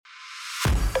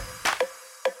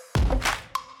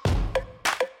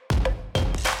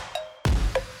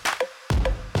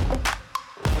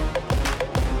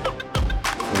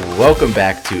Welcome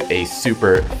back to a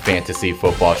super fantasy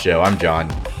football show. I'm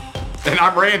John. And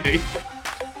I'm Randy.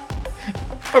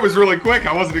 That was really quick.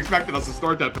 I wasn't expecting us to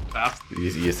start that fast.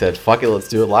 You said, fuck it, let's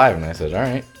do it live. And I said, all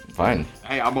right, fine.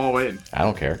 Hey, I'm all in. I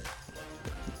don't care.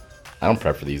 I don't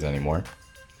prep for these anymore.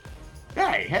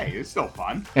 Hey, it's still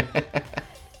fun.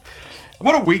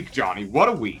 What a week, Johnny. What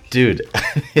a week. Dude,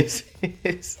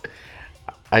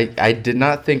 I did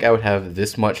not think I would have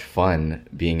this much fun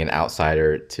being an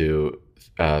outsider to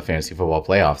fantasy football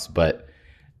playoffs, but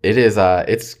it is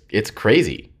it's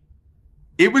crazy.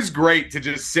 It was great to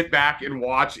just sit back and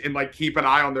watch and keep an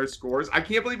eye on their scores. I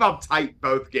can't believe how tight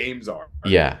both games are.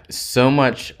 Yeah, so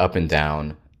much up and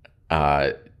down.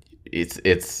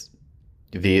 It's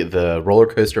the roller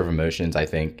coaster of emotions, I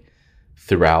think,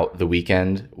 throughout the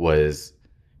weekend was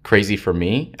crazy for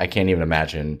me. I can't even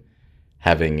imagine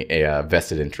having a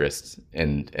vested interest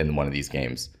in one of these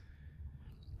games.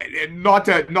 And not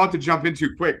to jump in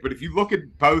too quick, but if you look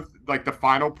at both the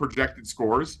final projected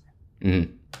scores,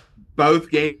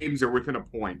 both games are within a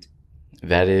point.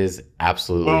 That is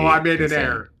absolutely. Oh, I made insane. an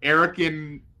error. Eric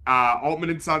and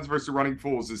Altman and Sons versus Running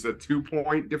Fools is a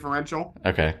 2-point differential.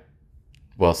 Okay.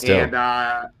 Well, still. And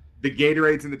the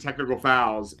Gatorades and the technical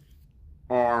fouls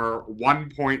are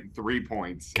 1.3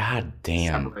 points. God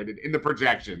damn. Separated in the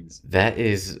projections. That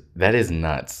is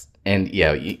nuts. And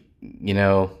yeah, you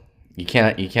know, you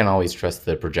can't always trust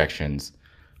the projections,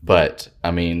 but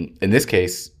I mean, in this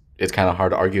case, it's kind of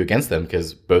hard to argue against them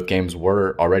because both games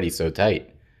were already so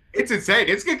tight. It's insane.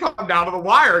 It's gonna come down to the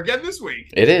wire again this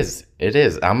week. It is.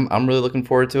 I'm really looking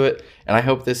forward to it, and I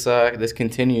hope this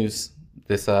continues.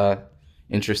 This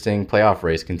interesting playoff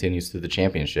race continues through the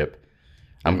championship.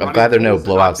 I'm glad there are no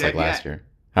blowouts like last year.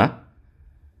 Huh?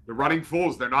 The Running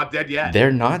Fools, they're not dead yet.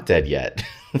 They're not dead yet.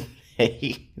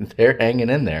 They're hanging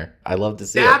in there. I love to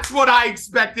see it. That's what I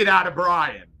expected out of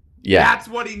Brian. Yeah. That's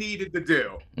what he needed to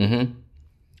do. Mm-hmm.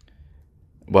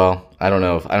 Well, I don't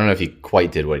know if he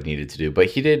quite did what he needed to do, but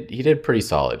he did pretty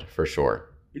solid for sure.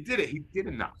 He did it. He did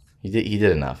enough. He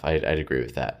did enough. I'd agree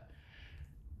with that.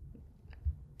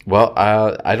 Well,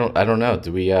 I don't know.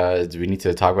 Do we need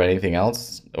to talk about anything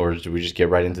else, or do we just get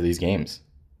right into these games?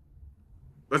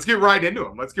 Let's get right into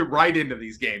them. Let's get right into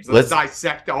these games. Let's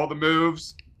dissect all the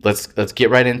moves. Let's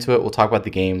get right into it. We'll talk about the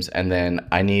games, and then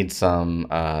I need some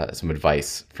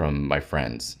advice from my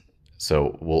friends.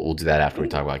 So we'll do that after we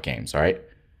talk about games. All right.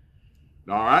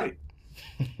 All right.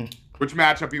 Which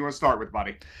matchup you want to start with,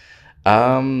 buddy?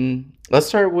 Let's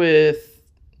start with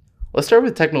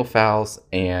technical fouls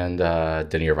and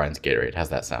Denny Irvine's Gatorade. How's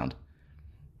that sound?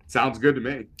 Sounds good to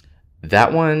me.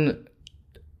 That one,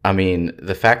 I mean,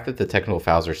 the fact that the technical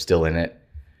fouls are still in it,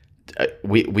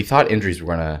 we thought injuries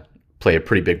were gonna play a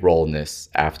pretty big role in this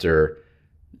after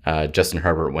Justin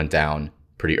Herbert went down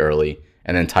pretty early,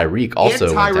 and then Tyreek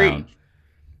also went down.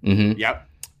 Mm-hmm. Yep.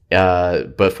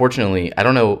 But fortunately, I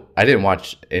don't know. I didn't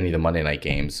watch any of the Monday night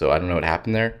games, so I don't know what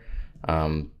happened there.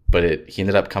 But he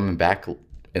ended up coming back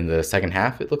in the second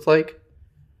half, it looked like.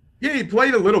 Yeah, he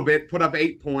played a little bit, put up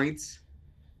 8 points.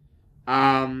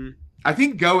 I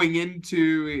think going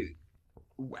into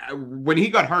when he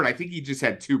got hurt, I think he just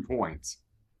had 2 points.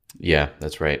 Yeah,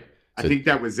 that's right. So I think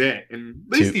that was it. And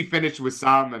at least he finished with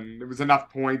some, and there was enough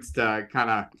points to kind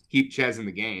of keep Ches in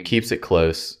the game. Keeps it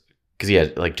close. Because, yeah,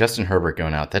 Justin Herbert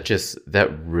going out, that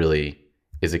really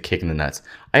is a kick in the nuts.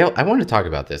 I want to talk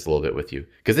about this a little bit with you.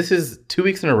 Because this is 2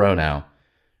 weeks in a row now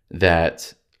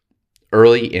that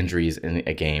early injuries in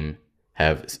a game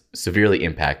have severely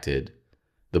impacted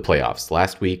the playoffs.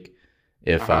 Last week,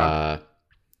 who got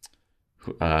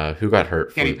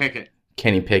hurt?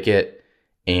 Kenny Pickett.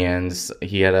 And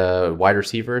he had a wide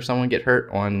receiver or someone get hurt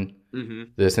on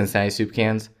the Cincinnati Soup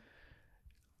Cans.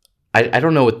 I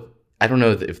don't know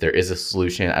if there is a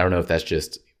solution. I don't know if that's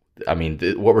just, I mean,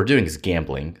 what we're doing is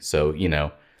gambling. So,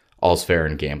 all's fair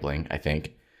in gambling, I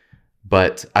think.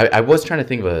 But I was trying to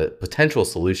think of a potential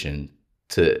solution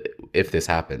to if this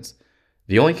happens.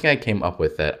 The only thing I came up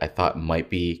with that I thought might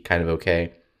be kind of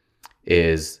okay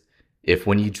is if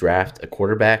when you draft a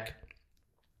quarterback,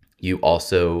 you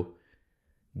also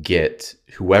get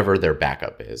whoever their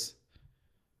backup is.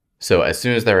 So as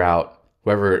soon as they're out,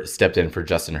 whoever stepped in for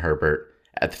Justin Herbert,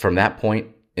 from that point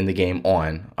in the game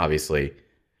on, obviously,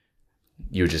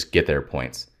 you would just get their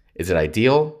points. Is it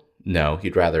ideal? No,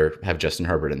 you'd rather have Justin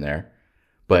Herbert in there.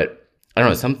 But I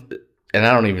don't know, and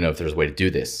I don't even know if there's a way to do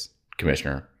this,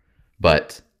 Commissioner.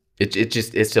 But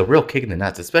it's a real kick in the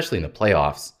nuts, especially in the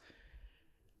playoffs,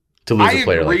 to lose a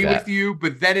player like that. I agree with you,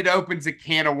 but then it opens a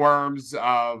can of worms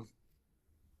of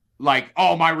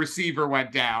oh, my receiver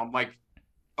went down.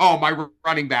 Oh, my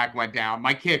running back went down.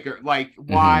 My kicker.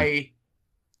 Why?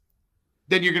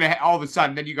 then you're gonna all of a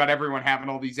sudden then you got everyone having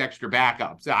all these extra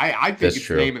backups. I think That's it's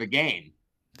true. the name of the game.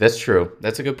 That's true.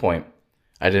 That's a good point.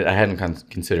 I hadn't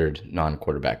considered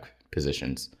non-quarterback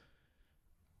positions.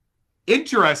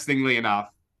 Interestingly enough,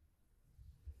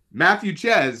 Matthew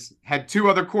Ches had 2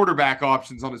 other quarterback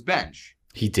options on his bench.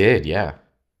 He did, yeah.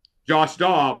 Josh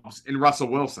Dobbs and Russell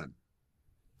Wilson.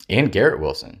 And Garrett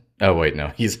Wilson. Oh, wait, no.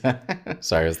 He's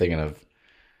sorry, I was thinking of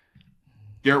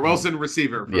Garrett Wilson,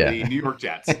 receiver for the New York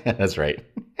Jets. That's right.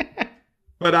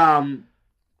 But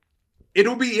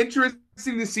it'll be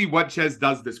interesting to see what Ches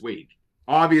does this week.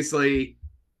 Obviously,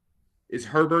 is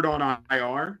Herbert on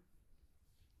IR?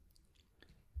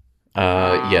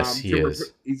 Yes, he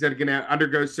is. He's going to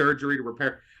undergo surgery to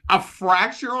repair a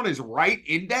fracture on his right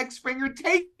index finger.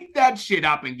 Take that shit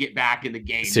up and get back in the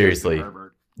game. Seriously,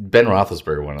 Ben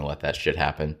Roethlisberger wouldn't let that shit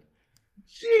happen.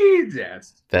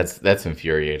 Jesus, that's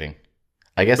infuriating.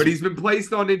 I guess, but he's been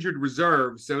placed on injured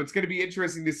reserve, so it's going to be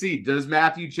interesting to see. Does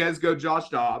Matthew Ches go Josh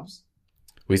Dobbs?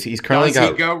 He's currently Does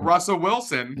he go Russell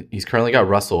Wilson? He's currently got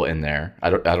Russell in there. I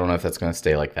don't know if that's going to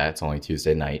stay like that. It's only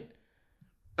Tuesday night.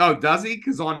 Oh, does he?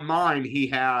 Because on mine he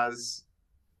has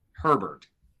Herbert.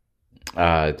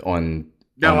 I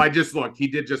just looked. He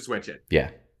did just switch it.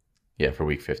 Yeah, for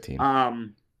week 15.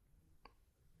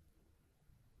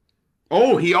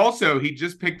 He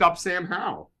just picked up Sam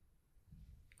Howell.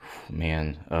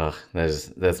 Man,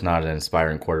 that's not an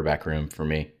inspiring quarterback room for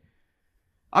me.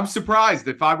 I'm surprised.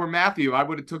 If I were Matthew, I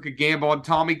would have took a gamble on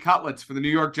Tommy Cutlets for the New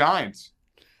York Giants.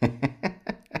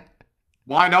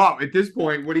 Why not? At this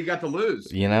point, what do you got to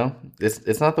lose? You know,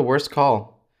 it's not the worst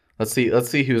call. Let's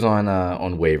see who's on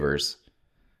waivers.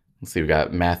 Let's see. We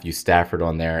got Matthew Stafford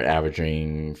on there,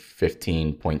 averaging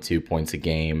 15.2 points a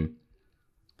game.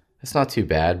 That's not too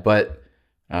bad, but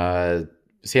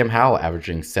Sam Howell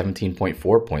averaging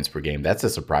 17.4 points per game. That's a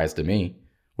surprise to me.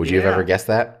 Would you have ever guessed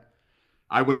that?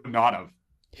 I would not have.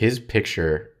 His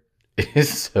picture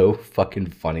is so fucking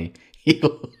funny. He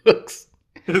looks...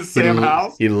 Sam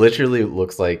Howell? He literally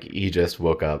looks like he just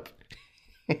woke up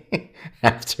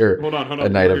after a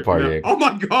night of partying. Oh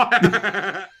my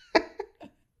God.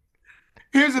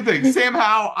 Here's the thing. Sam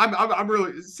Howell,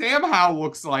 Sam Howell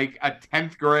looks like a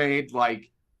 10th grade,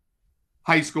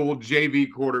 high school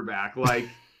JV quarterback.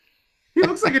 He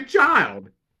looks like a child.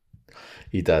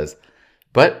 He does.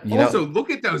 But look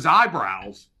at those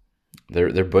eyebrows.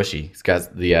 They're bushy. He's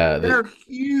got they're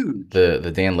huge.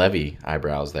 The Dan Levy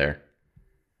eyebrows there.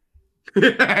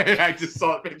 I just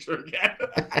saw a picture again.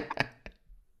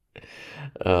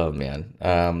 Oh man.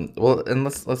 Well, and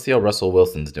let's see how Russell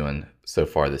Wilson's doing so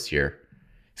far this year.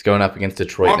 He's going up against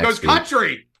Detroit next week.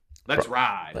 Country. Let's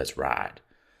ride.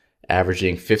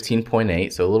 Averaging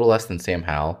 15.8, so a little less than Sam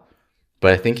Howell,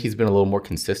 but I think he's been a little more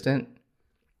consistent.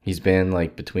 He's been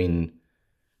between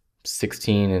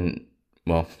 14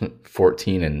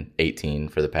 and 18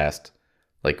 for the past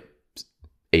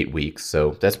 8 weeks,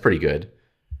 so that's pretty good.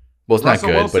 Well, it's Russell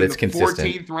not good, Wilson, but it's consistent.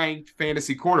 14th ranked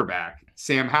fantasy quarterback.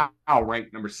 Sam Howell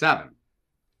ranked number 7.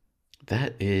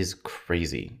 That is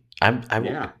crazy. I'm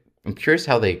curious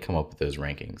how they come up with those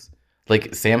rankings.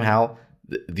 Sam Howell,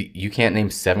 you can't name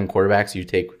 7 quarterbacks you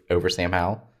take over Sam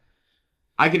Howell.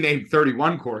 I can name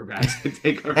 31 quarterbacks to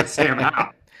take over Sam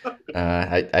Howell.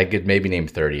 I could maybe name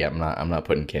 30. I'm not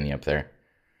putting Kenny up there.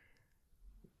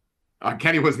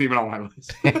 Kenny wasn't even on my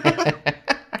list.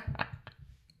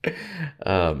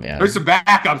 Oh man, there's some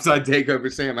backups I'd take over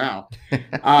Sam Howell.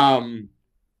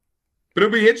 But it'll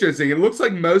be interesting. It looks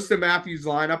like most of Matthew's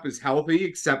lineup is healthy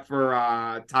except for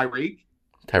Tyreek.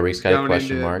 Tyreek's got a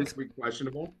question mark. This week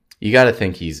questionable. You got to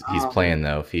think he's playing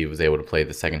though. If he was able to play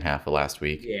the second half of last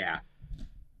week. Yeah.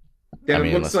 Then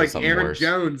it looks like Aaron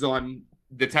Jones on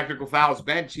the technical fouls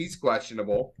bench. He's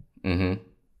questionable. Mm-hmm.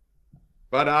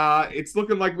 But it's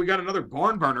looking like we got another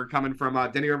barn burner coming from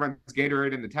Denny Irvine's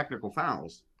Gatorade and the technical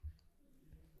fouls.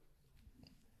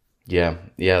 Yeah,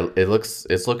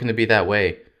 it's looking to be that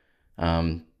way.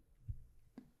 Man.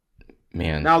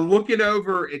 Now looking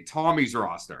over at Tommy's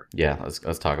roster. Yeah,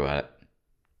 let's talk about it.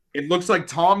 It looks like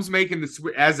Tom's making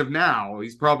the as of now.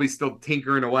 He's probably still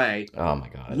tinkering away. Oh my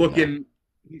God!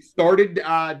 He started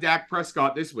Dak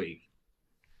Prescott this week.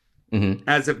 Mm-hmm.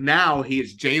 As of now, he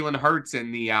is Jalen Hurts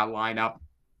in the lineup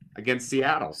against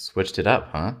Seattle. Switched it up,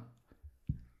 huh?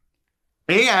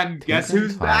 And guess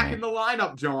who's back in the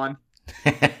lineup, John?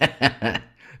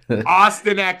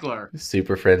 Austin Eckler.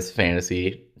 Super Friends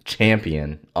Fantasy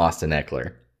champion, Austin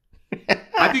Eckler.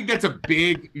 I think that's a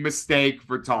big mistake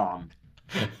for Tom.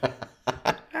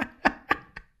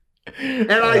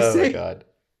 And I say, God.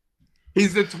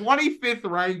 He's the 25th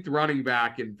ranked running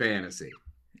back in fantasy.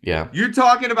 Yeah. You're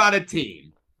talking about a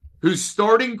team whose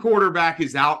starting quarterback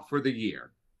is out for the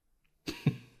year,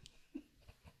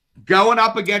 going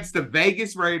up against the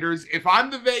Vegas Raiders. If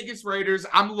I'm the Vegas Raiders,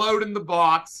 I'm loading the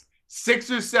box,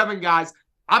 6 or 7 guys.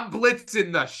 I'm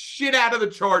blitzing the shit out of the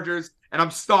Chargers, and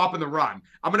I'm stopping the run.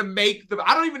 I'm going to make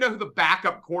I don't even know who the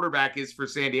backup quarterback is for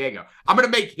San Diego. I'm going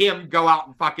to make him go out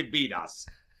and fucking beat us.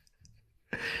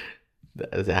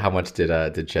 How much did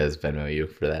Ches Venmo you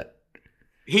for that?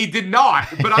 He did not,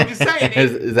 but I'm just saying.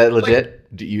 Is that legit? Like,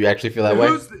 do you actually feel that way?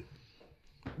 Who's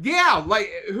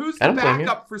the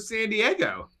backup for San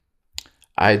Diego?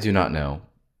 I do not know.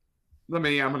 I'm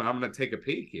gonna take a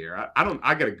peek here.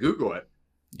 I gotta Google it.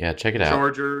 Yeah, check it out.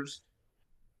 Chargers.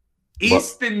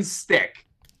 Easton Stick.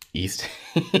 Easton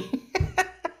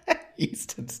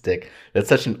Stick. That's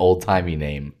such an old timey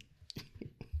name.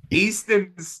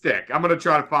 Easton Stick. I'm gonna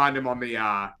try to find him on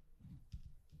the.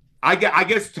 I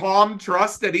guess Tom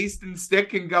trusts that Easton Stick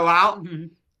can go out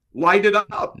and light it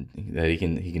up. That he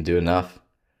can do enough.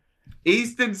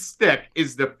 Easton Stick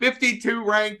is the 52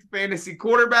 ranked fantasy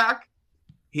quarterback.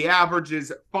 He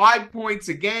averages 5 points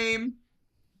a game,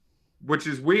 which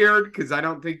is weird because I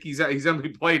don't think he's only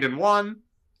played in one.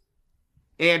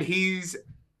 And he's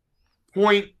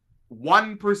 0.1%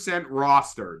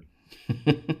 rostered.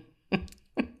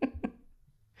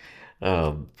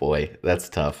 Oh boy, that's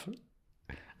tough.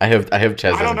 I hope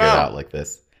Ches doesn't get out like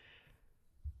this.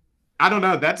 I don't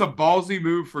know. That's a ballsy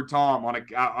move for Tom on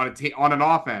an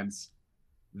offense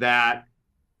that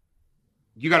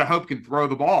you got to hope can throw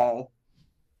the ball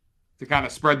to kind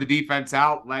of spread the defense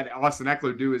out. Let Austin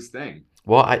Eckler do his thing.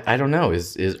 Well, I don't know.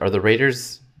 Are the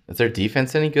Raiders? Is their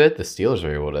defense any good? The Steelers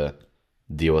are able to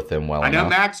deal with them well. I know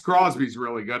Max Crosby's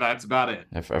really good. That's about it.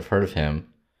 I've heard of him.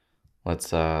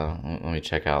 Let me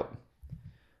check out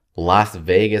Las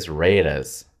Vegas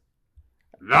Raiders.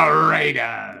 The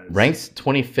Raiders ranks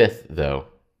 25th though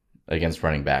against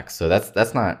running backs, so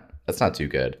that's not too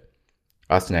good.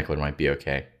 Austin Eckler might be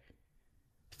okay.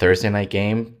 Thursday night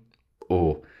game.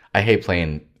 Ooh, I hate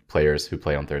playing players who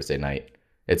play on Thursday night.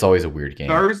 It's always a weird game.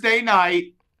 Thursday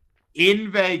night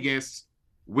in Vegas,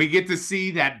 we get to see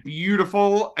that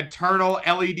beautiful eternal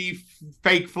LED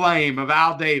fake flame of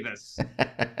Al Davis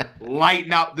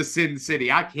lighting up the Sin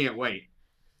City. I can't wait.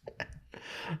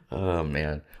 Oh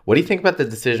man. What do you think about the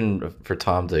decision for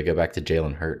Tom to go back to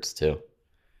Jalen Hurts too?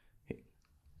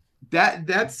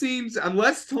 That seems,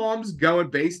 unless Tom's going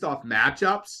based off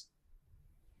matchups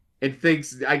and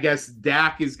thinks, I guess,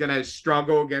 Dak is going to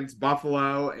struggle against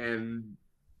Buffalo and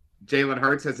Jalen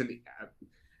Hurts has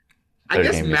I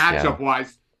guess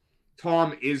matchup-wise,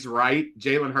 Tom is right.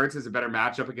 Jalen Hurts has a better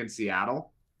matchup against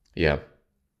Seattle. Yeah.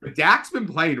 But Dak's been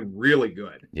playing really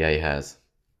good. Yeah, he has.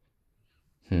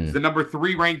 He's the number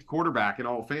 3 ranked quarterback in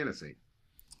all fantasy.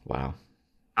 Wow.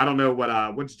 I don't know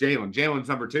what's Jalen. Jalen's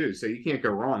number 2, so you can't go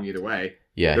wrong either way.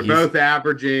 Yeah, they're both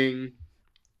averaging.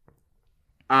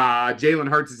 Jalen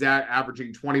Hurts is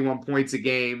averaging 21 points a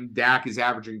game. Dak is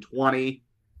averaging 20.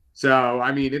 So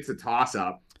I mean, it's a toss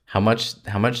up. How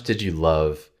much did you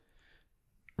love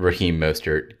Raheem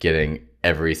Mostert getting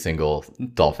every single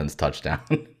Dolphins touchdown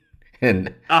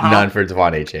and none for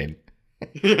Devon Achane?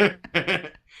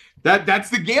 That's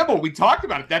the gamble. We talked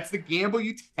about it. That's the gamble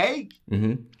you take.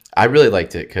 Mm-hmm. I really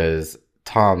liked it because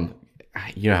Tom,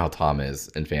 you know how Tom is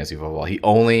in fantasy football. He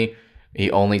only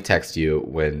texts you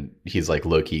when he's like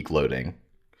low key gloating.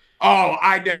 Oh,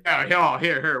 I know.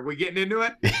 Here. We getting into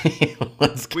it?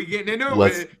 We getting into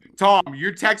it? Tom,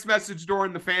 your text message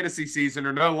during the fantasy season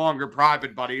are no longer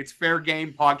private, buddy. It's fair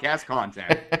game podcast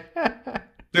content.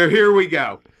 So here we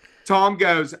go. Tom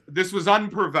goes, this was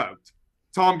unprovoked.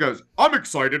 Tom goes, I'm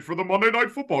excited for the Monday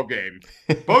Night Football game.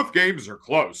 Both games are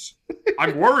close.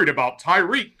 I'm worried about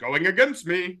Tyreek going against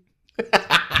me.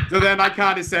 So then I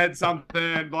kind of said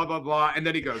something, blah, blah, blah. And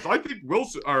then he goes, I think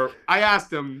Wilson, or I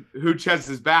asked him who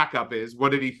Ches's backup is.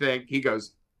 What did he think? He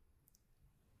goes,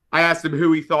 I asked him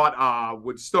who he thought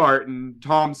would start. And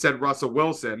Tom said Russell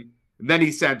Wilson. And then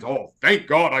he said, oh, thank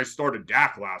God I started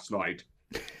Dak last night.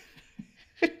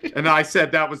 And I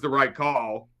said that was the right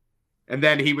call. And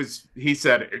then he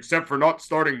said, except for not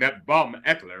starting that bum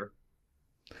Eckler.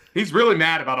 He's really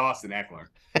mad about Austin Eckler.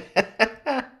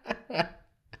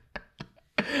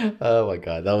 Oh my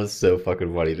God, that was so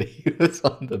fucking funny that he was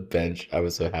on the bench. I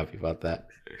was so happy about that.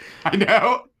 I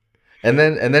know. And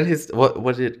then his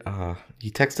what did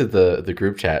he texted the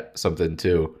group chat something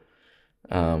too.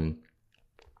 I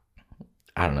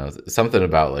don't know, something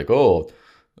about like, oh,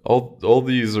 all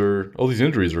these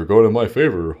injuries are going in my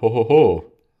favor. Ho ho ho.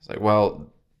 It's like, well,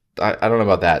 I don't know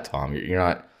about that, Tom. You're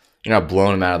not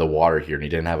blowing him out of the water here, and he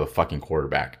didn't have a fucking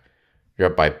quarterback. You're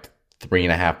up by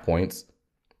 3.5 points,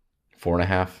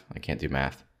 4.5. I can't do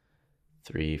math.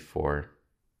 3, 4,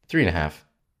 3.5.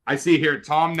 I see here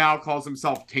Tom now calls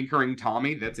himself Tinkering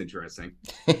Tommy. That's interesting.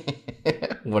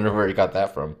 Wonder where he got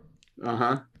that from.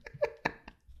 Uh-huh.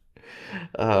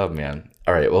 Oh man.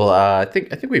 All right. Well, I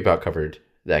think we about covered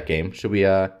that game. Should we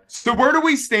So where do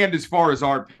we stand as far as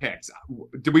our picks?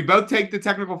 Did we both take the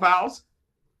technical fouls?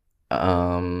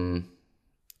 God,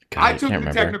 I took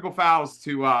the technical fouls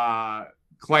to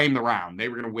claim the round. They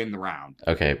were going to win the round.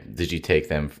 Okay. Did you take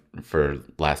them for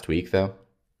last week though?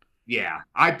 Yeah,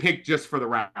 I picked just for the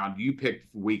round. You picked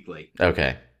weekly.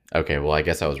 Okay. Well, I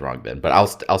guess I was wrong then, but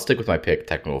I'll stick with my pick,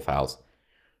 technical fouls,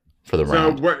 for the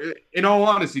round. So, in all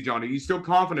honesty, John, are you still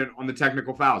confident on the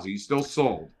technical fouls? Are you still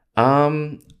sold?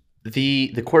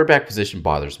 The quarterback position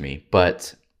bothers me,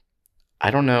 but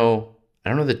I don't know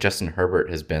that Justin Herbert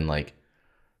has been like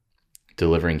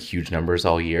delivering huge numbers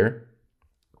all year,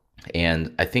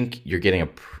 and I think you're getting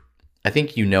I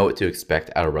think you know what to expect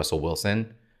out of Russell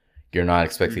Wilson. You're not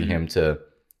expecting him to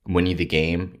win you the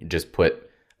game. Just put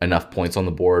enough points on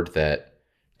the board that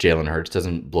Jalen Hurts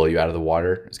doesn't blow you out of the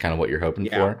water. Is kind of what you're hoping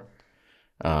for.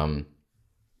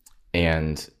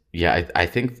 And yeah, I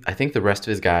think the rest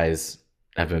of his guys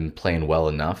have been playing well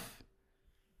enough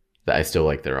that I still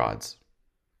like their odds.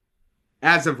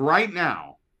 As of right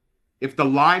now, if the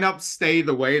lineups stay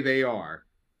the way they are,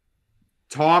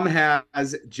 Tom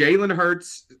has Jalen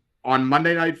Hurts on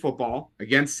Monday Night Football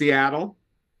against Seattle.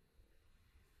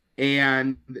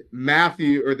 And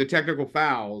Matthew, or the technical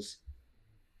fouls,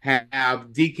 have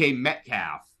DK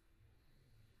Metcalf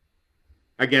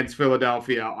against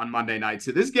Philadelphia on Monday night.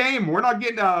 So this game, we're not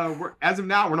getting as of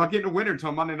now, we're not getting a winner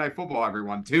until Monday Night Football,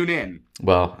 everyone. Tune in.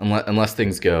 Well, unless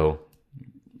things go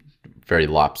very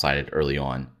lopsided early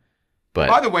on. But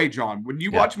by the way, John, when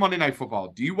you watch Monday Night Football,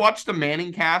 do you watch the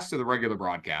Manning cast or the regular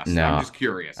broadcast? No. I'm just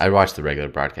curious. I watch the regular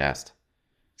broadcast.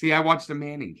 See, I watched the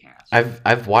Manning cast.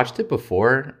 I've watched it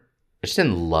before. I just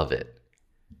didn't love it.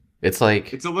 It's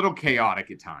like it's a little chaotic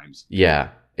at times. Yeah,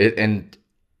 and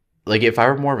like if I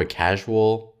were more of a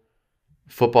casual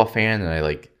football fan and I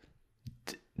like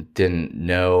didn't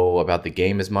know about the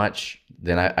game as much,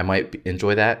 then I might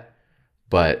enjoy that.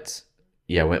 But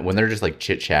yeah, when they're just like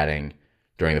chit chatting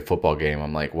during the football game,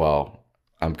 I'm like, well,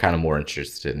 I'm kind of more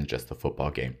interested in just the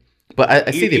football game. But I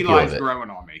see the appeal of it. Eli's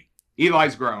growing on me.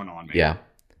 Eli's growing on me. Yeah.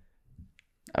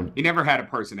 He never had a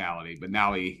personality, but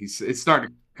now it's starting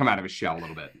to come out of his shell a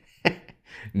little bit.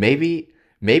 maybe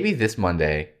this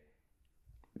Monday,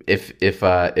 if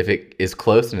it is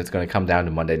close and it's going to come down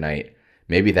to Monday night,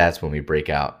 maybe that's when we break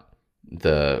out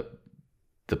the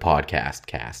podcast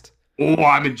cast. Oh,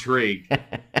 I'm intrigued.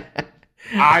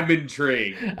 I'm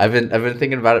intrigued. I've been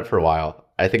thinking about it for a while.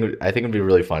 I think it'd be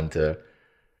really fun to.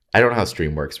 I don't know how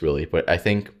stream works really, but I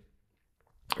think,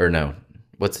 or no,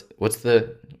 what's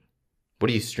the. What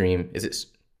do you stream? Is it?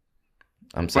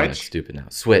 I'm sounding stupid now.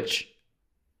 Twitch.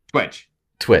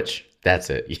 That's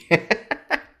it.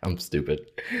 I'm stupid.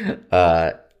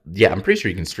 Yeah, I'm pretty sure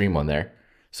you can stream on there.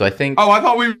 So I think. Oh, I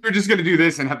thought we were just gonna do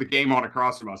this and have the game on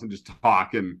across from us and just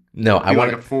talk and. No, I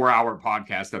want like a 4-hour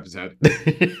podcast episode.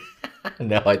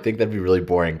 No, I think that'd be really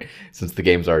boring since the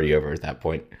game's already over at that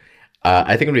point.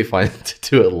 I think it'd be fun to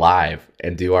do it live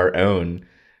and do our own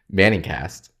Manning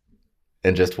cast.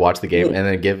 And just watch the game, and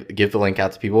then give the link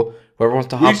out to people. Whoever wants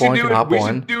to hop on can hop on. We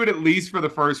should do it at least for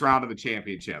the first round of the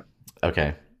championship.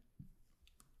 Okay.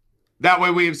 That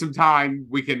way we have some time.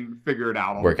 We can figure it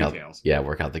out. Work out And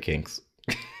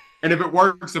if it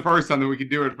works the first time, then we can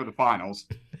do it for the finals.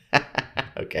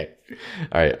 Okay.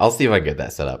 All right. I'll see if I can get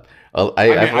that set up. I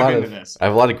have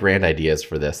a lot of grand ideas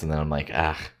for this, and then I'm like,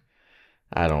 I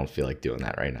don't feel like doing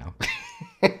that right now.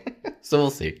 So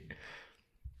we'll see.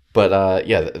 But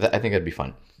yeah, I think that'd be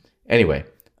fun. Anyway,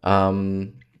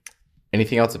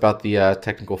 anything else about the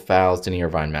technical fouls Denny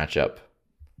Irvine matchup?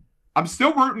 I'm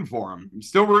still rooting for them. I'm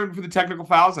still rooting for the technical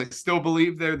fouls. I still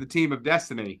believe they're the team of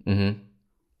destiny. Mm-hmm.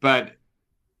 But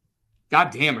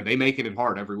goddamn, are they making it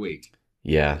hard every week?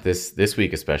 Yeah, this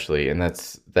week especially, and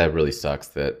that really sucks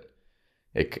that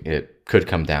it could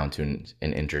come down to an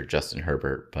injured Justin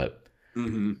Herbert, but.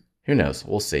 Mm-hmm. Who knows?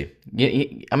 We'll see.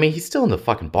 I mean, he's still in the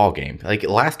fucking ball game. Like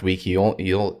last week, he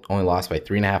only lost by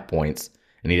 3.5 points,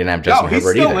 and he didn't have Justin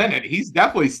Herbert either. He's still in it. He's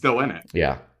definitely still in it.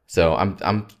 Yeah. So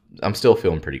I'm still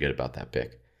feeling pretty good about that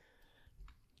pick.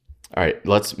 All right,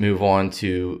 let's move on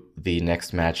to the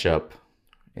next matchup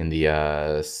in the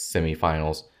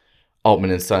semifinals. Altman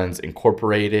and Sons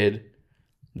Incorporated,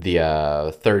 the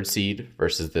 3rd seed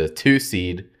versus the 2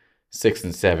 seed, 6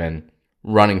 and 7,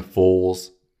 Running Fools.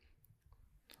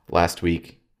 Last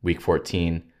week, week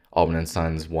 14, Altman and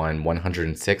Sons won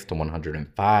 106 to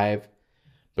 105.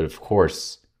 But of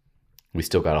course, we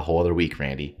still got a whole other week,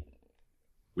 Randy.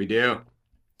 We do.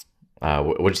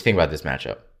 What do you think about this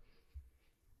matchup?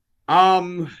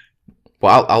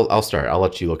 Well, I'll start. I'll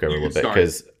let you look over a little bit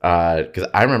because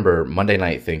I remember Monday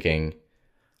night thinking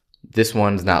this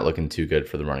one's not looking too good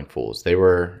for the Running Fools. They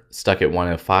were stuck at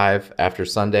 105 after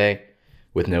Sunday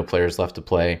with no players left to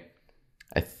play.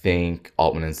 I think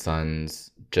Altman and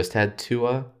Sons just had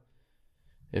Tua,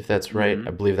 if that's right.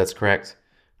 I believe that's correct.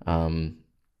 And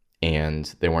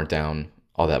they weren't down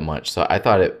all that much. So I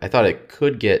thought it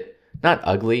could get not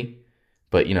ugly,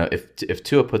 but if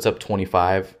Tua puts up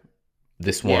 25,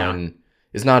 this one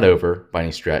is not over by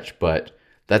any stretch, but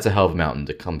that's a hell of a mountain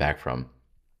to come back from.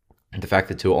 The fact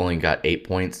that Tua only got 8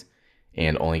 points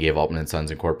and only gave Altman and Sons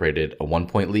Incorporated a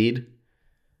 1-point lead,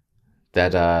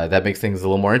 that makes things a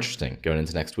little more interesting going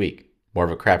into next week. More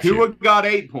of a crapshoot. Tua got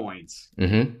 8 points.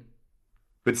 Mm-hmm.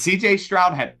 But CJ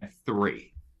Stroud had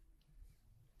 3.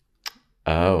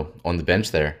 Oh, on the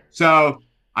bench there. So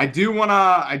I do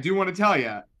wanna tell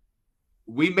you,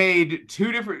 we made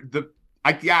 2 different.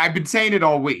 I've been saying it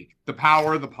all week. The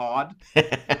power of the pod.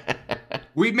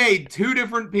 We made 2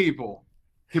 different people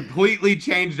completely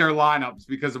change their lineups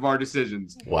because of our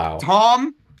decisions. Wow.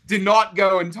 Tom did not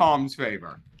go in Tom's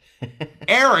favor.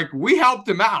 Eric, we helped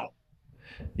him out.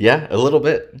 Yeah, a little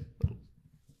bit.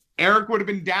 Eric would have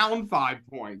been down 5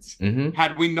 points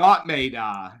had we not made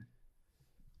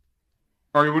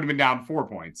or he would have been down 4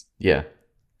 points. Yeah.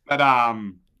 But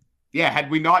had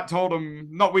we not told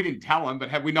him, we didn't tell him, but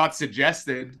had we not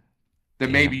suggested that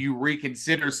maybe you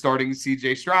reconsider starting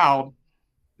CJ Stroud,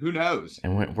 who knows?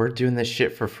 And we're doing this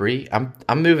shit for free. I'm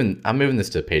moving this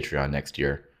to Patreon next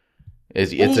year.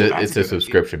 It's a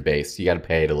subscription base. You got to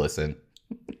pay to listen.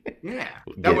 Yeah,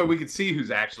 that way we can see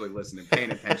who's actually listening,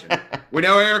 paying attention. We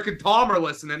know Eric and Tom are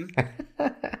listening.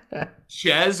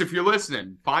 Chez, if you're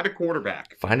listening, find a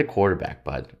quarterback. Find a quarterback,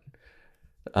 bud.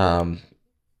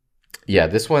 Yeah,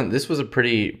 this was a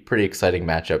pretty exciting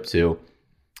matchup too.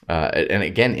 And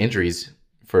again, injuries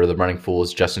for the Running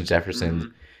Fools. Justin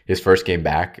Jefferson, his first game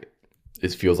back,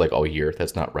 it feels like all year.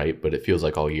 That's not right, but it feels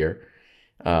like all year.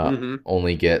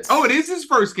 Only gets. Oh, it is his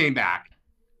first game back.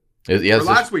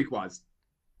 Last week was.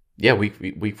 Yeah,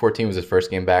 week 14 was his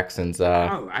first game back since.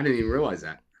 I didn't even realize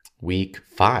that. Week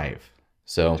 5.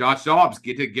 So Josh Dobbs,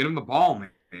 get him the ball,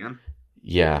 man.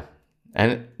 Yeah,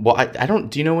 and well, I don't.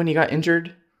 Do you know when he got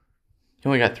injured? He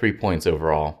only got 3 points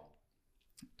overall.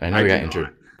 I know he got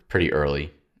injured pretty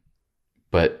early,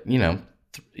 but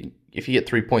if you get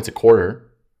 3 points a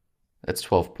quarter, that's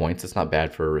 12 points. That's not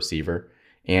bad for a receiver.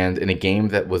 And in a game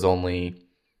that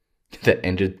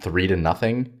ended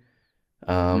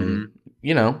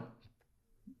 3-0,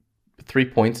 3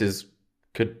 points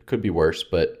could be worse,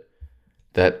 but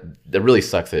that really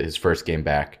sucks that his first game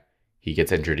back, he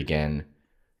gets injured again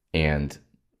and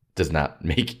does not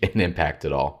make an impact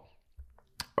at all.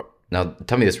 Now,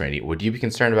 tell me this, Randy. Would you be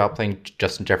concerned about playing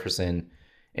Justin Jefferson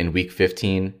in Week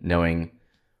 15, knowing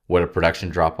what a production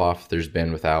drop-off there's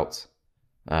been without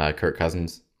Kirk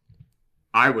Cousins?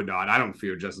 I would not. I don't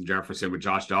fear Justin Jefferson with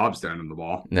Josh Dobbs throwing him the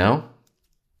ball. No?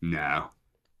 No.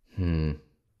 I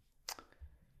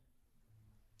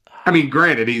mean,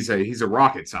 granted, he's a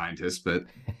rocket scientist, but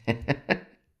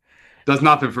does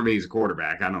nothing for me as a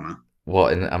quarterback. I don't know. Well,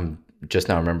 and I'm just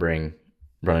now remembering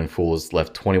Running Fools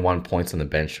left 21 points on the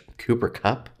bench. Cooper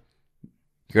Kupp?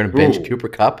 You're going to bench Cooper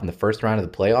Kupp in the first round of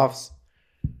the playoffs?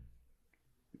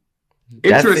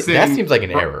 Interesting. That seems like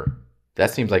an error.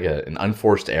 That seems like an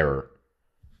unforced error.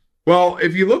 Well,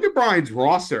 if you look at Brian's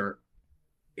roster,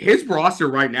 his roster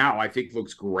right now, I think,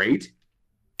 looks great.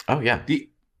 Oh, yeah.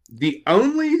 The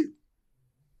only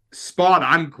spot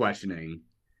I'm questioning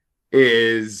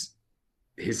is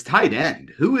his tight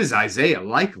end. Who is Isaiah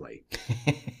Likely?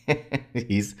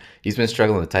 He's been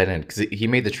struggling with tight end because he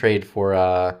made the trade for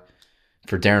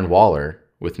Darren Waller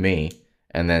with me,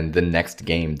 and then the next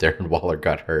game Darren Waller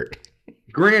got hurt.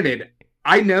 Granted,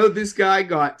 I know this guy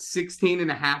got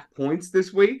 16.5 points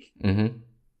this week,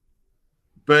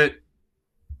 but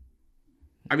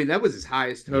I mean that was his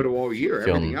highest total all year.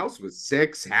 Everything else was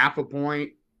 6, half a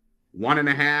point,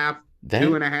 1.5.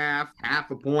 2.5, half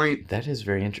a point. That is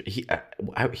very interesting.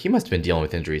 He must have been dealing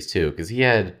with injuries too, because he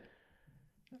had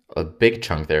a big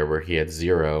chunk there where he had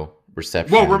 0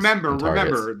 receptions. Well,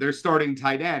 remember, their starting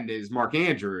tight end is Mark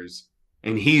Andrews,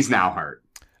 and he's now hurt.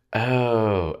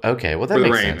 Oh, okay. Well, that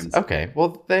makes sense. Okay,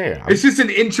 well, there. It's just an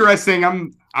interesting.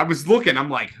 I was looking. I'm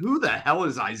like, who the hell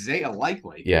is Isaiah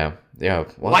Likely? Yeah. Well,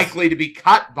 likely to be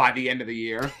cut by the end of the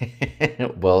year.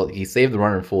 Well, he saved the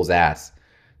Running Fool's ass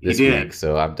this week,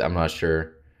 so I'm not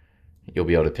sure you'll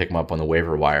be able to pick him up on the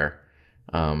waiver wire.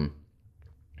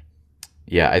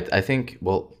 Yeah, I think.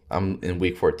 Well, I'm in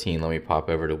week 14. Let me pop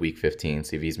over to week 15,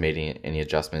 see if he's made any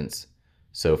adjustments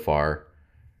so far.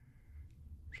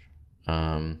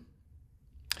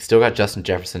 Still got Justin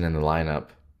Jefferson in the lineup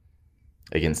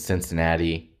against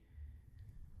Cincinnati,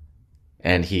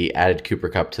 and he added Cooper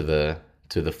Kupp to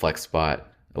the flex spot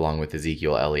along with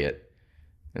Ezekiel Elliott,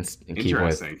 and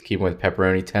keep with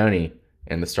Pepperoni Tony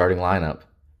in the starting lineup.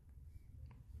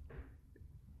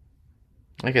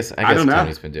 I guess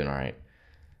Tony's been doing all right.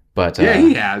 But yeah,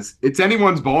 he has. It's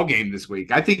anyone's ball game this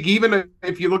week. I think even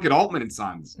if you look at Altman and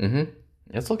Sons, their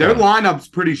lineup's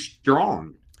pretty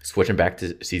strong. Switching back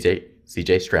to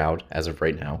CJ Stroud as of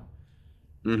right now.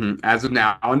 As of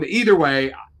now. And either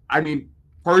way, I mean,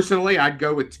 personally, I'd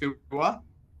go with Tua,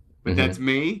 but that's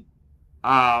me.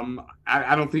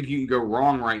 I don't think you can go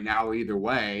wrong right now either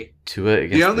way. Tua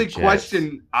against the only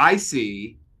question I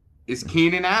see is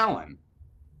Keenan Allen.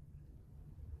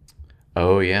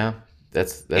 Oh, yeah.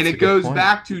 That's and it goes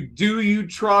back to, do you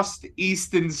trust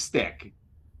Easton Stick?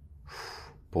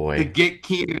 Boy. To get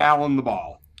Keenan Allen the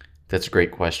ball? That's a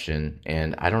great question.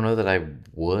 And I don't know that I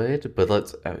would, but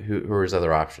let's who are his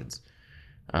other options?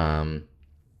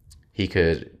 He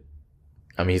could,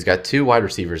 he's got 2 wide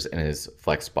receivers in his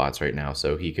flex spots right now,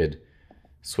 so he could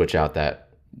switch out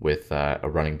that with a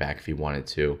running back if he wanted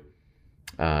to.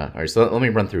 All right, so let me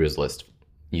run through his list.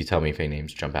 You tell me if any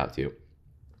names jump out to you.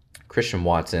 Christian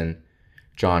Watson,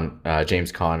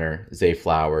 James Conner, Zay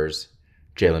Flowers,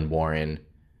 Jalen Warren,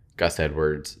 Gus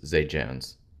Edwards, Zay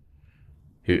Jones.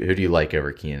 Who do you like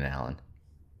over Keenan Allen?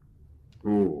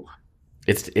 Ooh,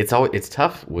 it's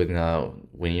tough when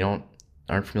you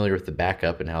aren't familiar with the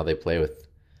backup and how they play with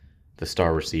the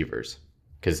star receivers,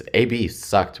 because AB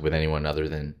sucked with anyone other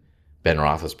than Ben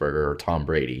Roethlisberger or Tom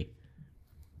Brady.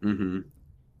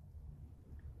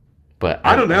 But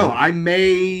I don't know. I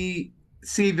may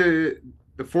see the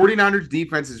 49ers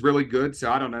defense is really good,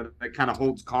 so I don't know. That kind of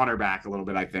holds Connor back a little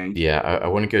bit, I think. Yeah, I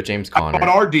wouldn't go James Conner. But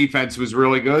our defense was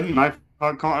really good, and I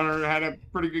thought Connor had a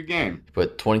pretty good game.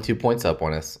 Put 22 points up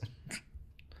on us.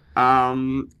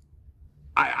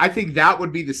 I think that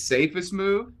would be the safest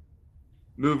move,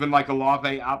 moving like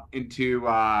Olave up into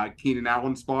Keenan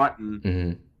Allen's spot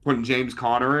and putting James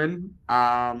Conner in.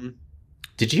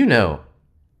 Did you know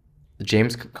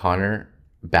James Conner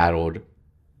battled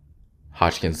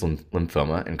Hodgkin's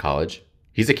lymphoma in college?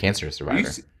 He's a cancer survivor.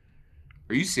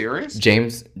 Are you serious?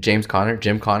 Jim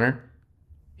Conner?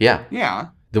 Yeah. Yeah.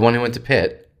 The one who went to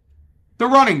Pitt. The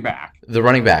running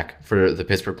back for the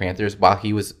Pittsburgh Panthers. While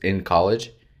he was in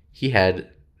college, he had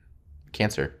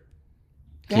cancer.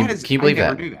 Can you believe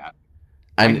that?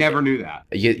 I never knew that.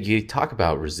 You talk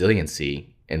about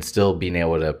resiliency and still being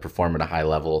able to perform at a high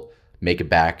level, make it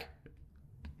back,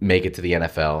 make it to the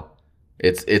NFL.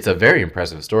 It's a very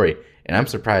impressive story, and I'm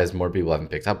surprised more people haven't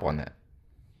picked up on that.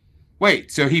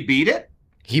 Wait, so he beat it?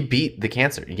 He beat the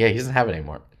cancer. Yeah, he doesn't have it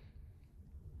anymore.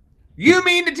 You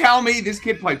mean to tell me this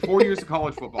kid played 4 years of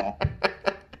college football,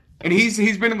 and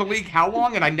he's been in the league how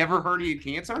long, and I never heard he had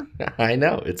cancer? I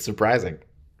know. It's surprising.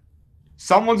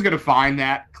 Someone's going to find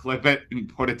that, clip it, and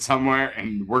put it somewhere,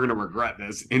 and we're going to regret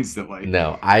this instantly.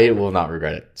 No, I will not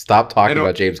regret it. Stop talking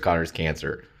about James Conner's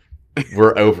cancer.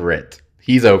 We're over it.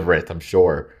 He's over it, I'm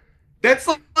sure. That's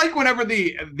like whenever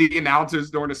the announcers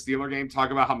during a Steeler game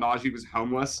talk about how Najee was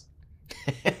homeless.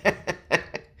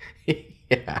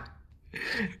 Yeah.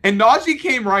 And Najee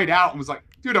came right out and was like,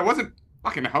 dude, I wasn't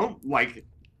fucking home. Like,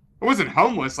 I wasn't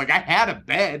homeless. Like, I had a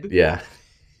bed. Yeah.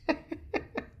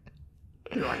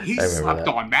 Like, he slept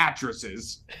on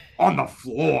mattresses on the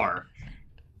floor.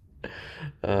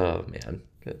 Oh, man.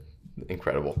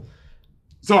 Incredible.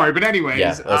 Sorry, but anyways.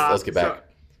 Yeah, let's get back. So,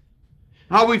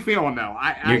 how are we feeling now?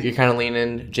 You're kind of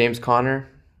leaning James Conner?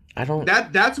 I don't.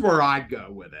 That's where I'd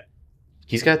go with it.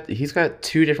 He's got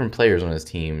 2 different players on his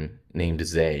team named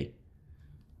Zay.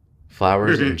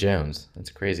 Flowers and Jones. That's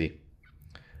crazy.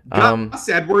 Gus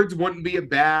Edwards wouldn't be a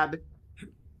bad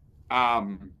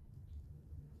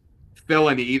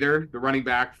fill-in either. The running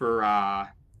back for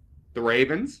the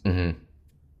Ravens. Mm-hmm.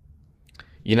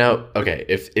 You know, okay,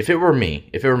 if it were me,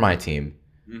 if it were my team,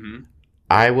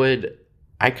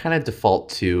 I kind of default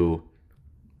to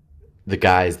the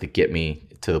guys that get me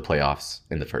to the playoffs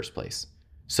in the first place.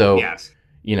 So, yes.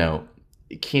 You know,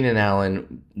 Keenan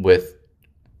Allen with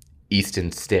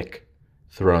Easton Stick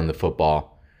throwing the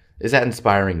football. Is that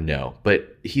inspiring? No.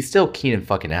 But he's still Keenan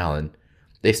fucking Allen.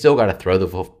 They still got to throw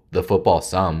the football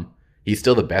some. He's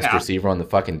still the best receiver on the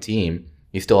fucking team.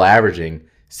 He's still averaging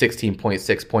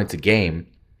 16.6 points a game.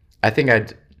 I think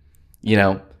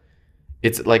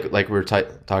it's like we were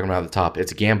talking about at the top.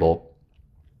 It's a gamble.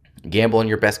 Gamble on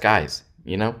your best guys,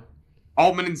 you know?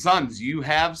 Altman and Sons, you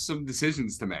have some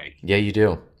decisions to make. Yeah, you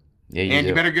do. Yeah, and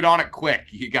you better get on it quick.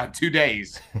 You got 2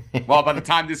 days. Well, by the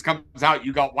time this comes out,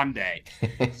 you got 1 day.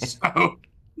 So.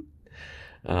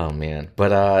 Oh, man.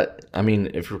 But, I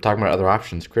mean, if we're talking about other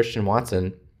options, Christian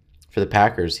Watson for the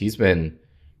Packers, he's been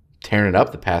tearing it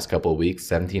up the past couple of weeks,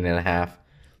 17.5,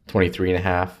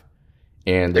 23.5.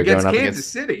 And they're against going up Kansas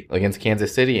City. Against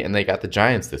Kansas City, and they got the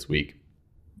Giants this week.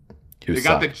 They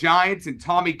got the Giants and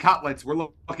Tommy Cutlets. We're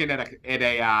looking at a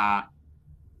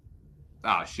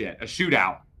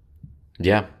shootout.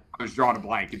 Yeah. I was drawing a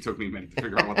blank. It took me a minute to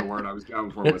figure out what the word I was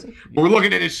going for was. But we're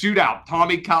looking at a shootout.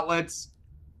 Tommy Cutlets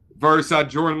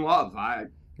versus Jordan Love.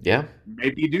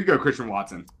 Maybe you do go Christian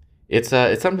Watson. It's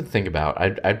something to think about.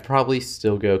 I'd probably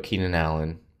still go Keenan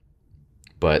Allen,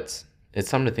 but it's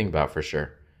something to think about for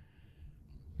sure.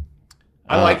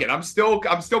 I like it. I'm still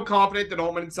confident that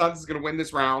Altman and Sons is going to win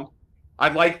this round. I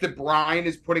like that Brian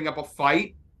is putting up a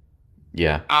fight.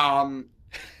 Yeah.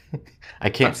 I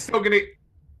can't.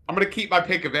 I'm gonna keep my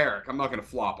pick of Eric. I'm not gonna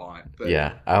flop on it. But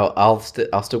yeah, I'll stick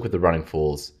with the running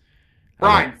fools.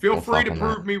 Brian, feel free to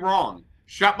prove me wrong.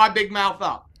 Shut my big mouth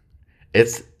up.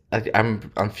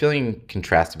 I'm feeling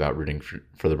contrast about rooting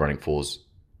for the running fools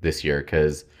this year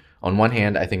because on one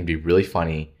hand, I think it'd be really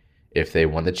funny if they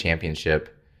won the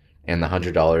championship and the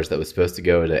 $100 that was supposed to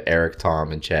go to Eric,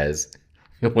 Tom, and Ches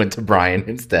went to Brian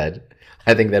instead.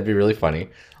 I think that'd be really funny.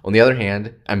 On the other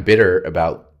hand, I'm bitter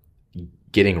about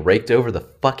getting raked over the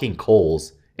fucking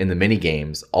coals in the mini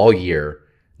games all year,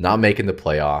 not making the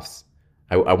playoffs.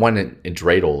 I won in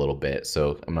Dreidel a little bit,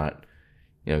 so I'm not,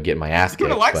 getting my ass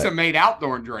kicked. Alexa made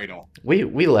outdoor in Dreidel.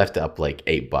 We left up like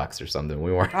 $8 or something.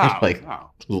 We weren't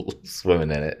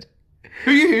swimming in it.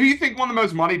 Who you think won the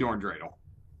most money during Dreidel?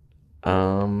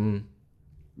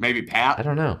 Maybe Pat? I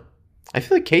don't know. I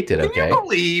feel like Kate did okay. Can you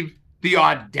believe the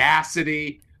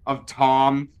audacity of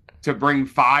Tom to bring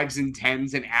 5s and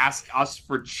 10s and ask us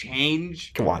for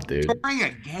change? Come on, dude. During a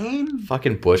game?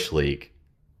 Fucking Bush League.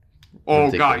 Oh,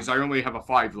 guys, I only have a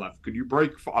 5 left. Could you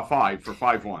break a 5 for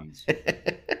 5 ones?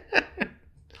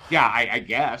 Yeah, I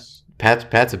guess.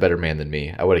 Pat's a better man than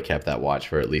me. I would have kept that watch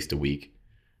for at least a week.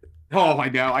 Oh, I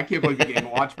know. I can't believe you gave the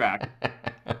watch back.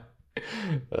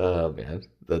 Oh man,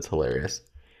 that's hilarious.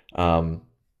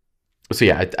 So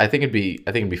yeah, I think it'd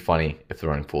be funny if the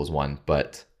running fools won,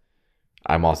 but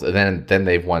I'm also then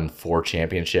they've won 4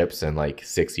 championships in like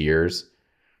 6 years.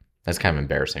 That's kind of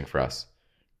embarrassing for us.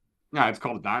 No, it's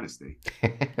called a dynasty.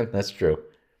 That's true.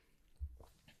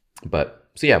 But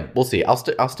so yeah, we'll see. I'll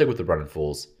stick with the running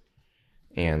fools.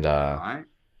 And all right.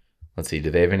 Let's see. Do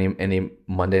they have any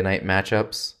Monday night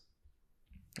matchups?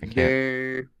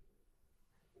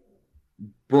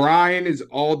 Brian is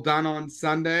all done on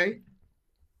Sunday.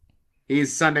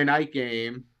 He's Sunday night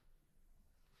game.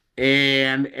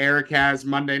 And Eric has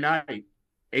Monday night.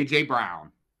 AJ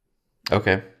Brown.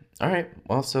 Okay. All right.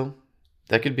 Well, so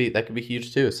that could be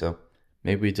huge too. So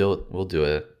maybe we'll do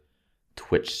a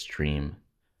Twitch stream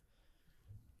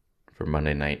for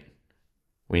Monday night.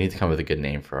 We need to come up with a good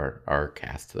name for our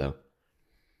cast though.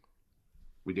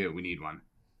 We do. We need one.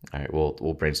 All right.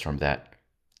 We'll brainstorm that.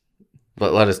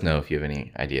 Let us know if you have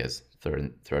any ideas. Throw it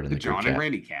in the group John chat. and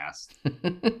Randy cast.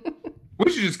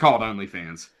 We should just call it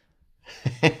OnlyFans.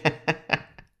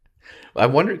 I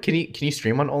wonder, can you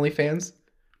stream on OnlyFans?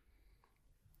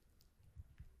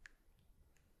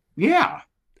 Yeah.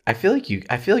 I feel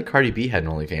like Cardi B had an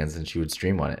OnlyFans and she would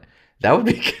stream on it. That would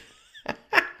be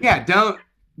Yeah,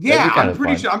 I'm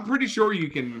pretty sure you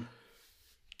can.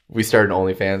 We started an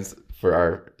OnlyFans for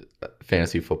our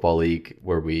fantasy football league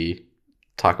where we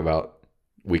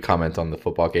comment on the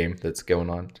football game that's going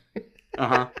on.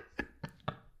 Uh-huh.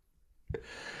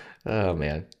 Oh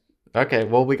man. Okay,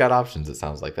 well we got options, it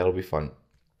sounds like. That'll be fun.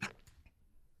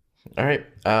 All right.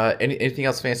 Anything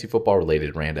else fantasy football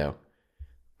related, Rando?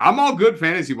 I'm all good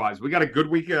fantasy wise. We got a good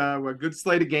week, a good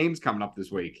slate of games coming up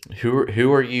this week.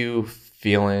 Who are you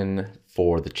feeling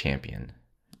for the champion?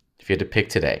 If you had to pick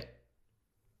today.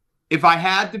 If I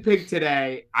had to pick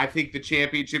today, I think the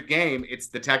championship game, it's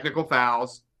the technical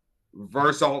fouls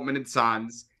versus Altman and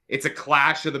Sons. It's a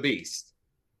clash of the beast.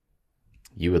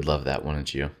 You would love that,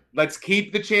 wouldn't you? Let's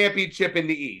keep the championship in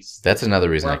the East. That's another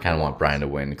reason I kind of want Brian to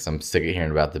win, because I'm sick of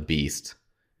hearing about the beast.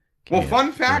 Well,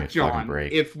 fun fact, John,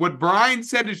 if what Brian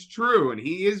said is true and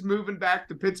he is moving back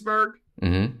to Pittsburgh,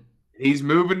 he's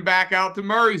moving back out to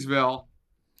Murraysville.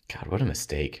 God, what a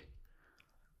mistake.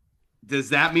 Does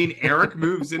that mean Eric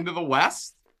moves into the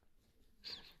West?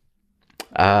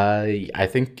 I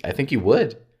think he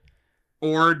would.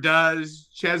 Or does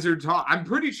Ches or Tom? I'm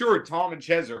pretty sure Tom and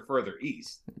Ches are further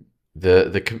east.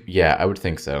 Yeah, I would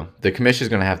think so. The commission's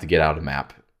going to have to get out a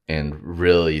map and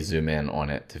really zoom in on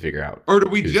it to figure out. Or do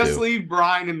we just leave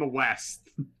Brian in the West?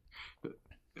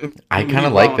 I kind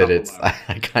of like that it's.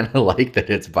 I kind of like that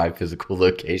it's by physical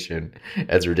location,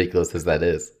 as ridiculous as that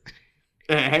is.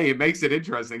 Hey, it makes it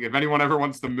interesting. If anyone ever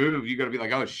wants to move, you got to be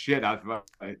like, oh shit!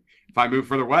 If I move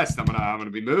further west, I'm gonna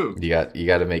be moved. You got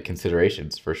to make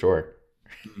considerations for sure.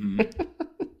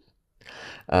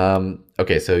 Mm-hmm.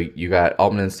 Okay, so you got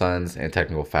Altman and Sons and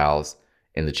technical fouls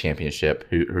in the championship.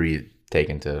 Who are you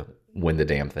taking to win the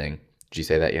damn thing? Did you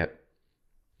say that yet?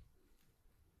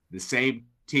 The same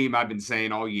team I've been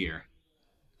saying all year.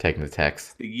 Taking the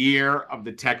Tex. The year of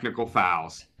the technical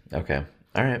fouls. Okay.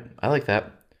 All right. I like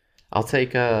that. I'll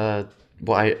take I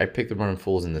picked the running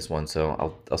fools in this one,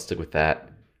 so I'll stick with that.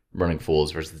 Running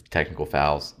fools versus the technical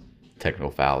fouls.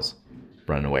 Technical fouls.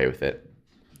 Running away with it.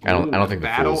 I don't think the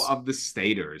battle fools... of the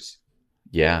staters.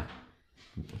 Yeah.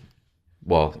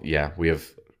 Well, yeah, we have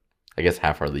I guess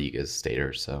half our league is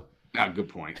staters, so. Good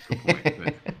point.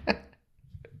 But...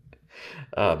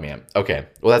 Oh, man. Okay.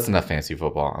 Well, that's enough fantasy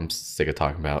football. I'm sick of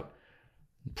talking about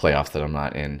playoffs that I'm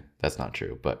not in. That's not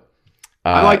true, but...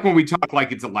 I like when we talk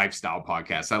like it's a lifestyle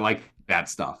podcast. I like that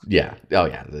stuff. Yeah. Oh,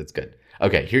 yeah. That's good.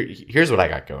 Okay. Here's what I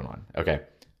got going on. Okay.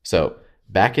 So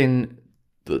back in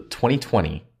the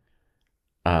 2020,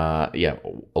 a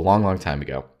long time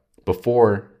ago,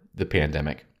 before the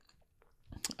pandemic,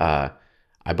 I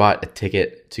bought a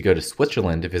ticket to go to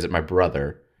Switzerland to visit my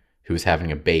brother who was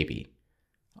having a baby.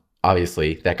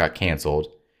 Obviously, that got canceled,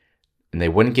 and they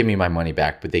wouldn't give me my money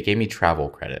back, but they gave me travel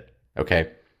credit.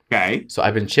 Okay. Okay. So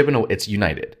I've been chipping away. It's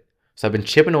United. So I've been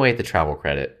chipping away at the travel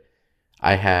credit.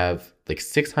 I have like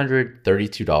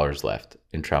 $632 left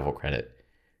in travel credit.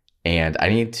 And I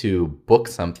need to book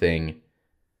something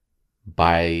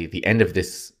by the end of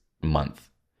this month.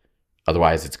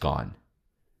 Otherwise, it's gone.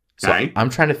 So okay. I'm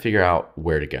trying to figure out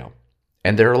where to go.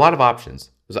 And there are a lot of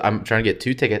options. So I'm trying to get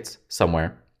 2 tickets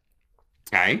somewhere.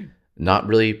 Okay. Not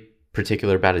really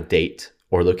particular about a date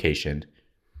or location.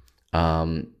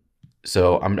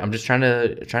 So I'm just trying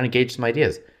to gauge some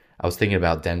ideas. I was thinking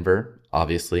about Denver,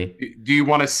 obviously. Do you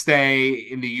want to stay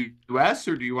in the U.S.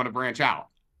 or do you want to branch out?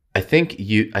 I think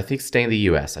stay in the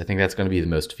U.S. I think that's going to be the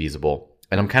most feasible.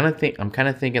 And I'm kind of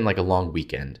thinking like a long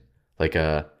weekend, like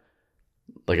a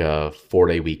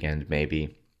 4-day weekend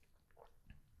maybe.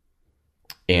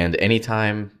 And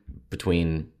anytime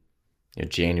between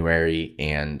January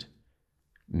and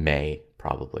May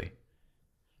probably.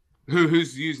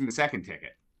 Who's using the second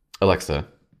ticket? Alexa.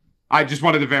 I just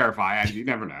wanted to verify. You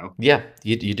never know. Yeah,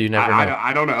 you do never know.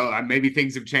 I don't know. Maybe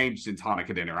things have changed since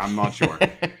Hanukkah dinner. I'm not sure.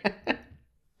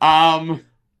 I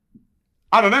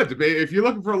don't know. If you're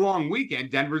looking for a long weekend,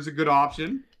 Denver's a good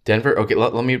option. Denver. Okay,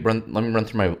 let me run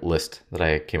through my list that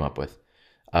I came up with.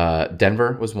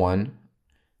 Denver was one.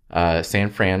 San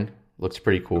Fran looks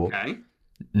pretty cool. Okay.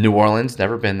 New Orleans,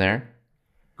 never been there.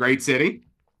 Great city.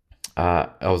 I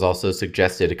was also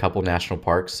suggested a couple national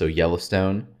parks. So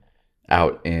Yellowstone,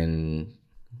 out in,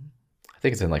 I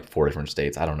think it's in like 4 different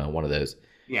states. I don't know, one of those.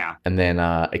 Yeah. And then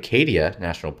Acadia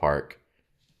National Park,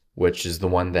 which is the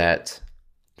one that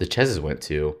the Chezzes went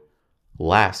to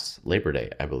last Labor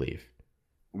Day, I believe.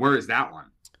 Where is that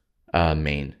one?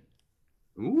 Maine.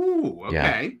 Ooh, okay.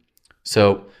 Yeah.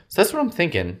 So that's what I'm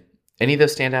thinking. Any of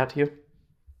those stand out to you?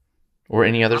 Or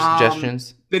any other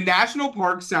suggestions? The national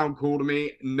parks sound cool to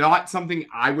me. Not something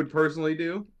I would personally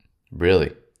do.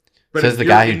 Really? But says the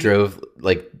guy who drove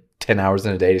like 10 hours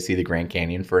in a day to see the Grand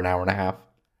Canyon for an hour and a half.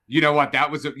 You know what? That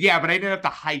was but I didn't have to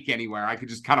hike anywhere. I could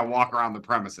just kind of walk around the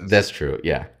premises. That's true.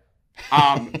 Yeah.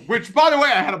 Which, by the way,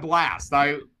 I had a blast.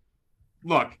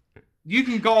 Look, you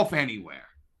can golf anywhere.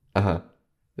 Uh-huh.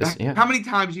 How many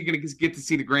times are you going to get to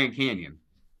see the Grand Canyon?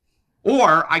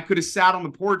 Or I could have sat on the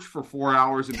porch for 4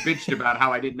 hours and bitched about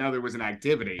how I didn't know there was an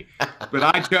activity. But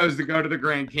I chose to go to the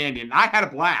Grand Canyon. I had a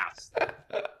blast.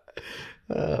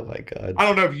 Oh, my God. I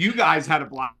don't know if you guys had a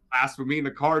blast with me in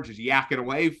the car just yakking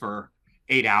away for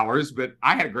 8 hours, but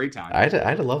I had a great time. I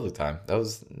had a lovely time. That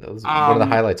was one of the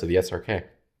highlights of the SRK.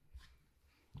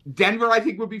 Denver, I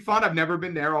think, would be fun. I've never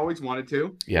been there. Always wanted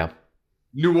to. Yeah.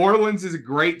 New Orleans is a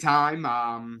great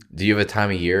time. Do you have a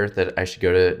time of year that I should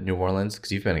go to New Orleans? Because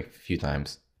you've been a few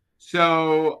times.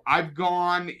 So I've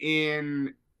gone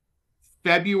in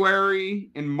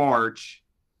February and March,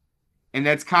 and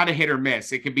that's kind of hit or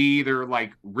miss. It could be either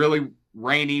like really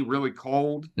rainy, really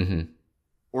cold,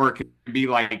 or it could be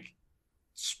like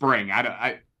spring.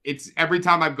 It's every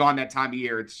time I've gone that time of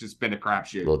year, it's just been a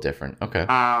crapshoot. A little different. Okay.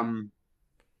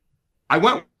 I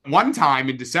went one time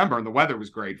in December, and the weather was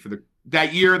great for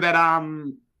that year that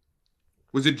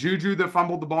was it Juju that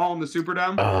fumbled the ball in the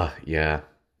Superdome? Yeah.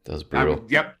 That was brutal.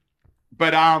 Yep.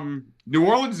 But New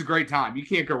Orleans is a great time. You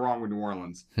can't go wrong with New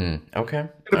Orleans. Okay.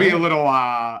 It'll be a little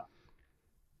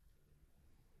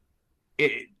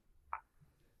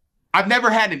I've never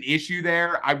had an issue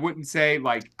there. I wouldn't say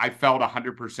like I felt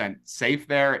 100% safe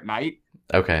there at night.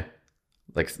 Okay.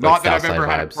 Like not that I've ever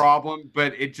had a problem,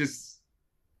 but it just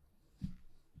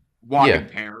walking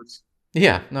pairs.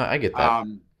 Yeah, no, I get that.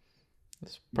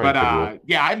 But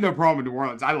yeah, I have no problem in New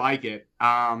Orleans. I like it.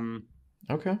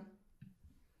 Okay.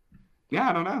 Yeah,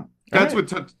 I don't know. That's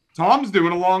what Tom's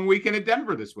doing a long weekend in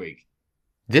Denver this week.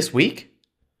 This week?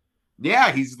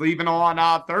 Yeah, he's leaving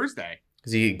on Thursday.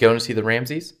 Is he going to see the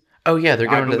Ramseys? Oh yeah, they're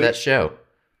going to that show.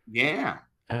 Yeah.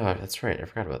 Oh, that's right. I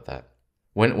forgot about that.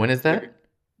 When is that?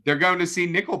 They're going to see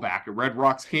Nickelback at Red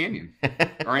Rocks Canyon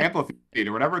or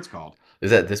Amphitheater, whatever it's called. Is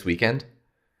that this weekend?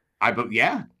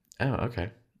 Yeah. Oh,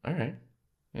 okay. All right.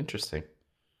 Interesting.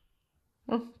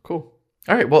 Oh, cool.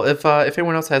 All right. Well, if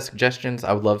anyone else has suggestions,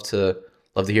 I would love to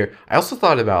hear. I also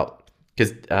thought about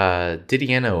because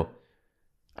Didiano,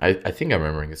 I think I'm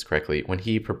remembering this correctly. When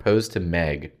he proposed to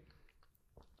Meg,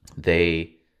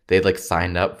 they like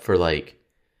signed up for like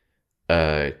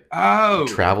a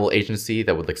travel agency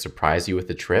that would like surprise you with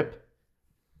a trip.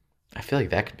 I feel like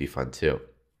that could be fun too.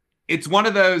 It's one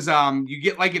of those you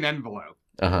get like an envelope.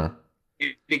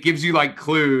 It gives you like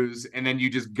clues, and then you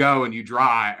just go and you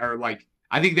drive, or like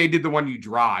I think they did the one you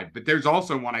drive, but there's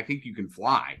also one I think you can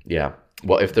fly. Yeah.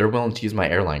 Well, if they're willing to use my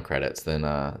airline credits, then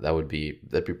that'd be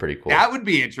pretty cool. That would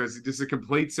be interesting. Just a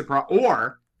complete surprise.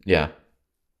 Or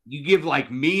you give like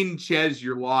me and Ches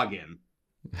your login,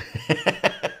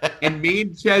 and me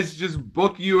and Ches just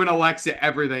book you and Alexa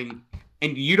everything,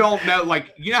 and you don't know,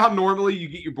 like, you know how normally you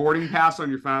get your boarding pass on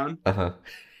your phone?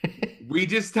 We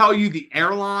just tell you the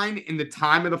airline and the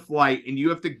time of the flight, and you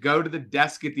have to go to the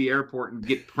desk at the airport and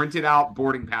get printed out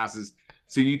boarding passes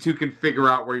so you two can figure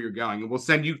out where you're going. And we'll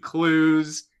send you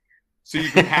clues so you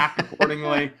can pack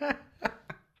accordingly.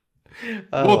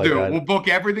 We'll do it. We'll book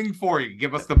everything for you.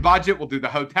 Give us the budget. We'll do the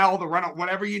hotel, the rental,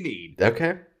 whatever you need.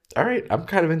 Okay. All right. I'm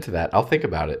kind of into that. I'll think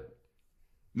about it.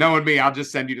 Knowing me, I'll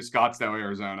just send you to Scottsdale,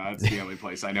 Arizona. That's the only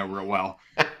place I know real well.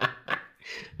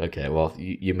 Okay, well,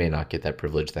 you may not get that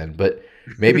privilege then, but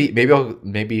maybe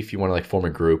if you want to like form a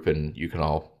group and you can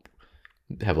all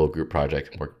have a little group project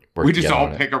and work. We just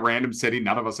all pick a random city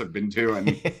none of us have been to,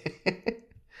 and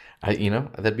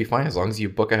that'd be fine as long as you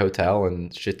book a hotel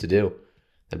and shit to do.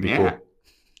 That'd be cool.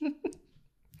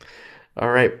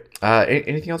 All right.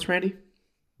 Anything else, Randy?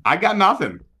 I got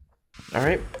nothing. All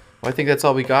right. Well, I think that's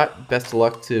all we got. Best of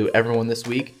luck to everyone this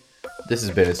week. This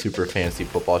has been a Super Fantasy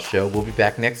Football Show. We'll be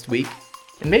back next week.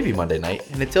 And maybe Monday night.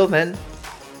 And until then,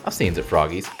 I'll see you at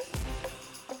Froggies.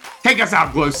 Take us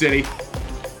out, Glow City.